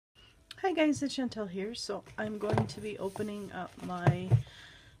Hi guys, it's Chantel here. So I'm going to be opening up my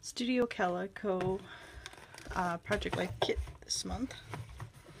Studio Calico Project Life kit this month.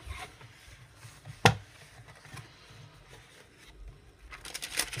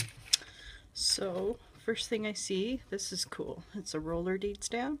 So first thing I see, this is cool. It's a roller date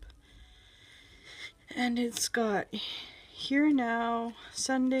stamp. And it's got here now,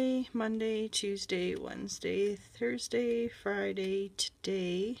 Sunday, Monday, Tuesday, Wednesday, Thursday, Friday,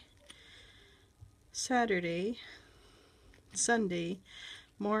 today, Saturday, Sunday,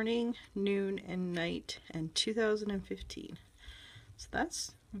 morning, noon, and night, and 2015. So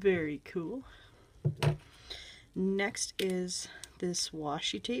that's very cool. Next is this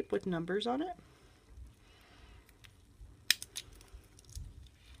washi tape with numbers on it.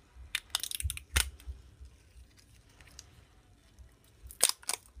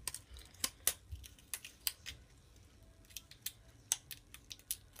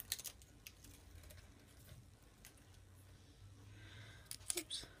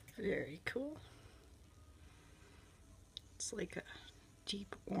 Oops. Very cool. It's like a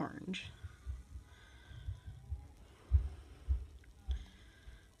deep orange.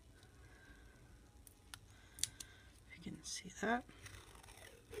 You can see that.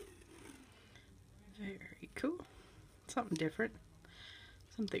 Very cool. Something different.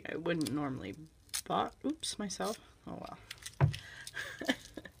 Something I wouldn't normally bought. Oops, myself. Oh well. It's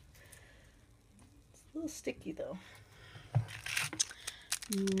a little sticky though.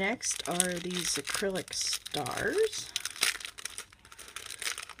 Next are these acrylic stars.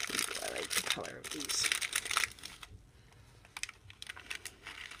 Ooh, I like the color of these.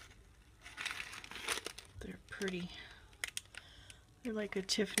 They're pretty. They're like a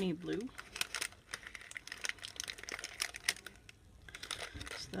Tiffany blue.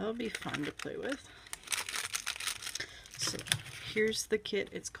 So that'll be fun to play with. So here's the kit.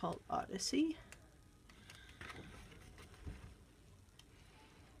 It's called Odyssey.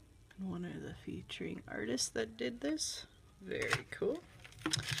 One of the featuring artists that did this. Very cool.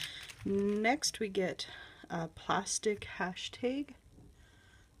 Next we get a plastic hashtag.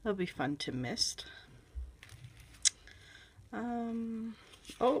 That'll be fun to mist.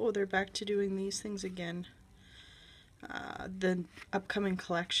 Oh, they're back to doing these things again. The upcoming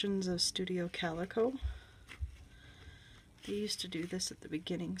collections of Studio Calico. They used to do this at the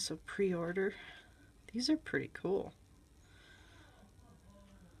beginning, so pre-order. These are pretty cool.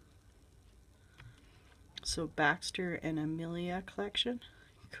 So Baxter and Amelia collection.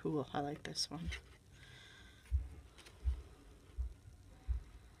 Cool, I like this one.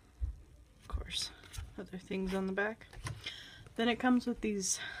 Of course, other things on the back. Then it comes with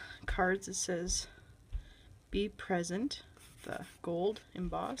these cards. It says, "Be present," the gold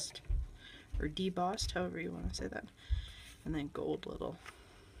embossed, or debossed, however you want to say that. And then gold little.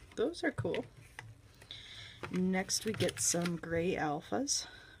 Those are cool. Next we get some gray alphas.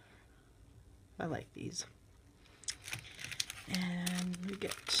 I like these. And we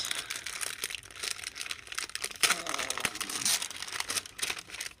get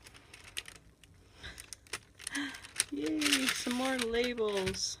yay, some more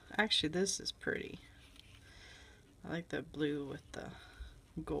labels. Actually, this is pretty. I like the blue with the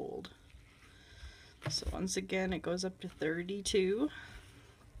gold. So once again, it goes up to 32.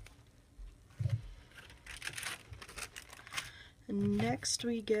 And next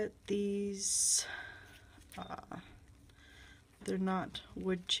we get these, they're not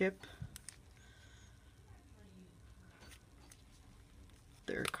wood chip.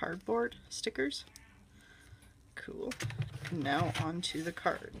 They're cardboard stickers. Cool. Now on to the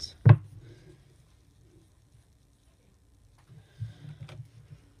cards.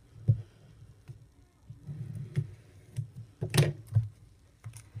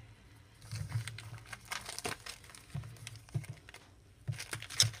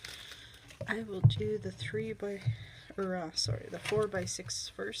 I will do the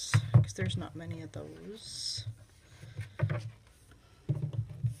 4x6 first, because there's not many of those.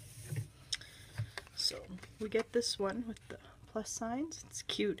 So we get this one with the plus signs. It's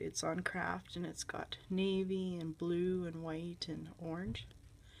cute. It's on craft and it's got navy and blue and white and orange.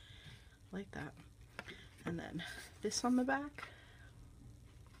 I like that. And then this on the back.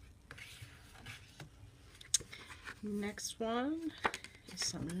 Next one is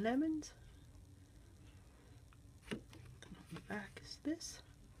some lemons. Then on the back is this.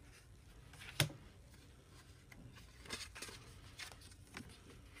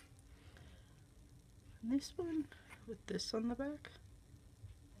 And this one with this on the back.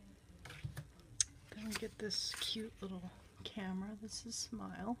 Then we get this cute little camera. This is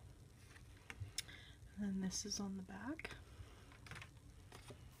Smile. And then this is on the back.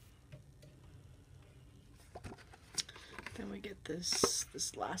 get this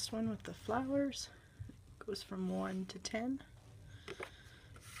last one with the flowers. It goes from 1 to 10.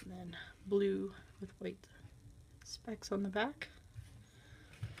 And then blue with white specks on the back.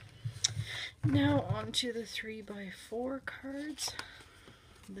 Now on to the 3x4 cards.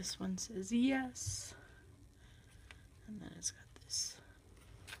 This one says yes. And then it's got this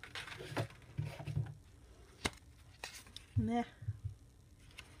meh.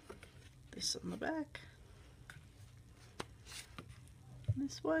 This on the back.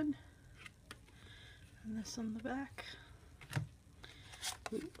 This one. And this on the back.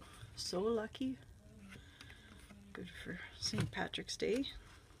 Ooh, so lucky. Good for St. Patrick's Day.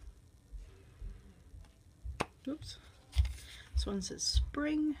 Oops. This one says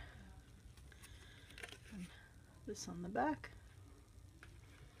spring. And this on the back.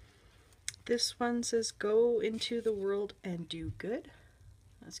 This one says go into the world and do good.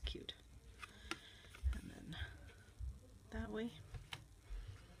 That's cute. And then that way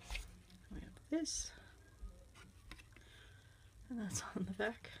we have this. And that's on the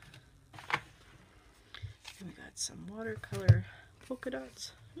back. And we got some watercolor polka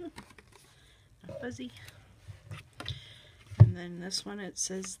dots. Fuzzy. And then this one, it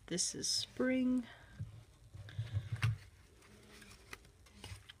says this is spring.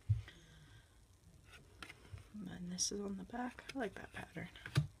 And then this is on the back. I like that pattern.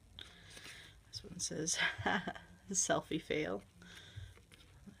 This one says selfie fail.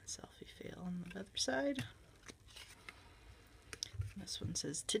 Selfie fail on the other side. This one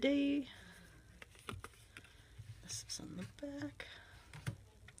says today. This is on the back.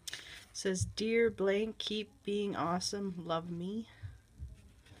 It says dear blank, keep being awesome, love me.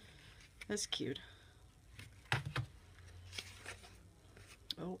 That's cute.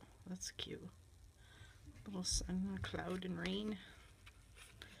 Oh, that's cute. Little sun, cloud, and rain.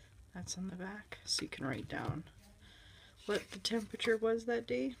 That's on the back, so you can write down what the temperature was that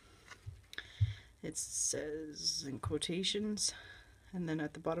day. It says in quotations, and then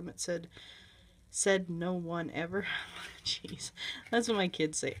at the bottom it said no one ever. Jeez, that's what my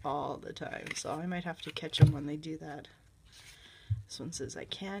kids say all the time, so I might have to catch them when they do that. This one says I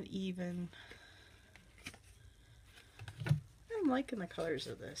can't even. I'm liking the colors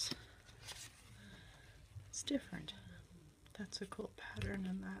of this. It's different. That's a cool pattern,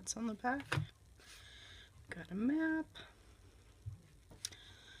 and that's on the back. Got a map.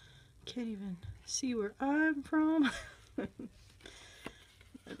 Can't even see where I'm from. And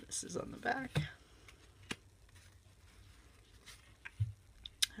this is on the back.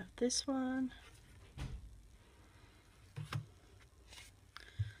 Have this one.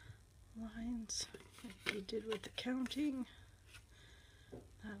 Lines like they did with the counting.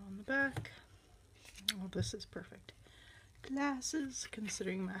 That on the back. Oh, this is perfect. Glasses,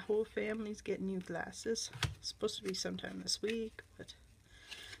 considering my whole family's getting new glasses. It's supposed to be sometime this week, but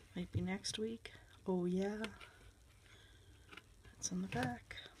might be next week. Oh yeah. That's on the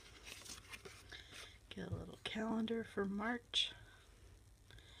back. Get a little calendar for March.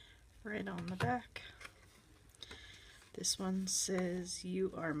 Right on the back. This one says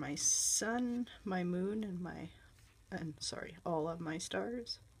you are my sun, my moon, and all of my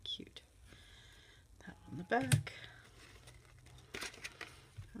stars. Cute. That on the back.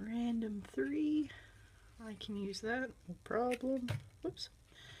 Random 3. I can use that, no problem. Whoops.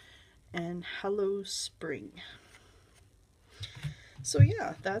 And hello spring. So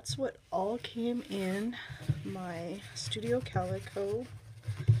yeah, that's what all came in my Studio Calico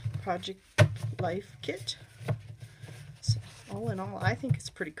Project Life kit. So all in all, I think it's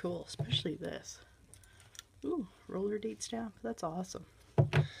pretty cool, especially this. Ooh, roller date stamp. That's awesome.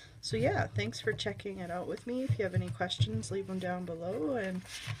 So yeah, thanks for checking it out with me. If you have any questions, leave them down below. And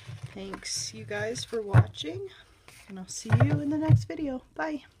thanks you guys for watching. And I'll see you in the next video.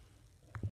 Bye.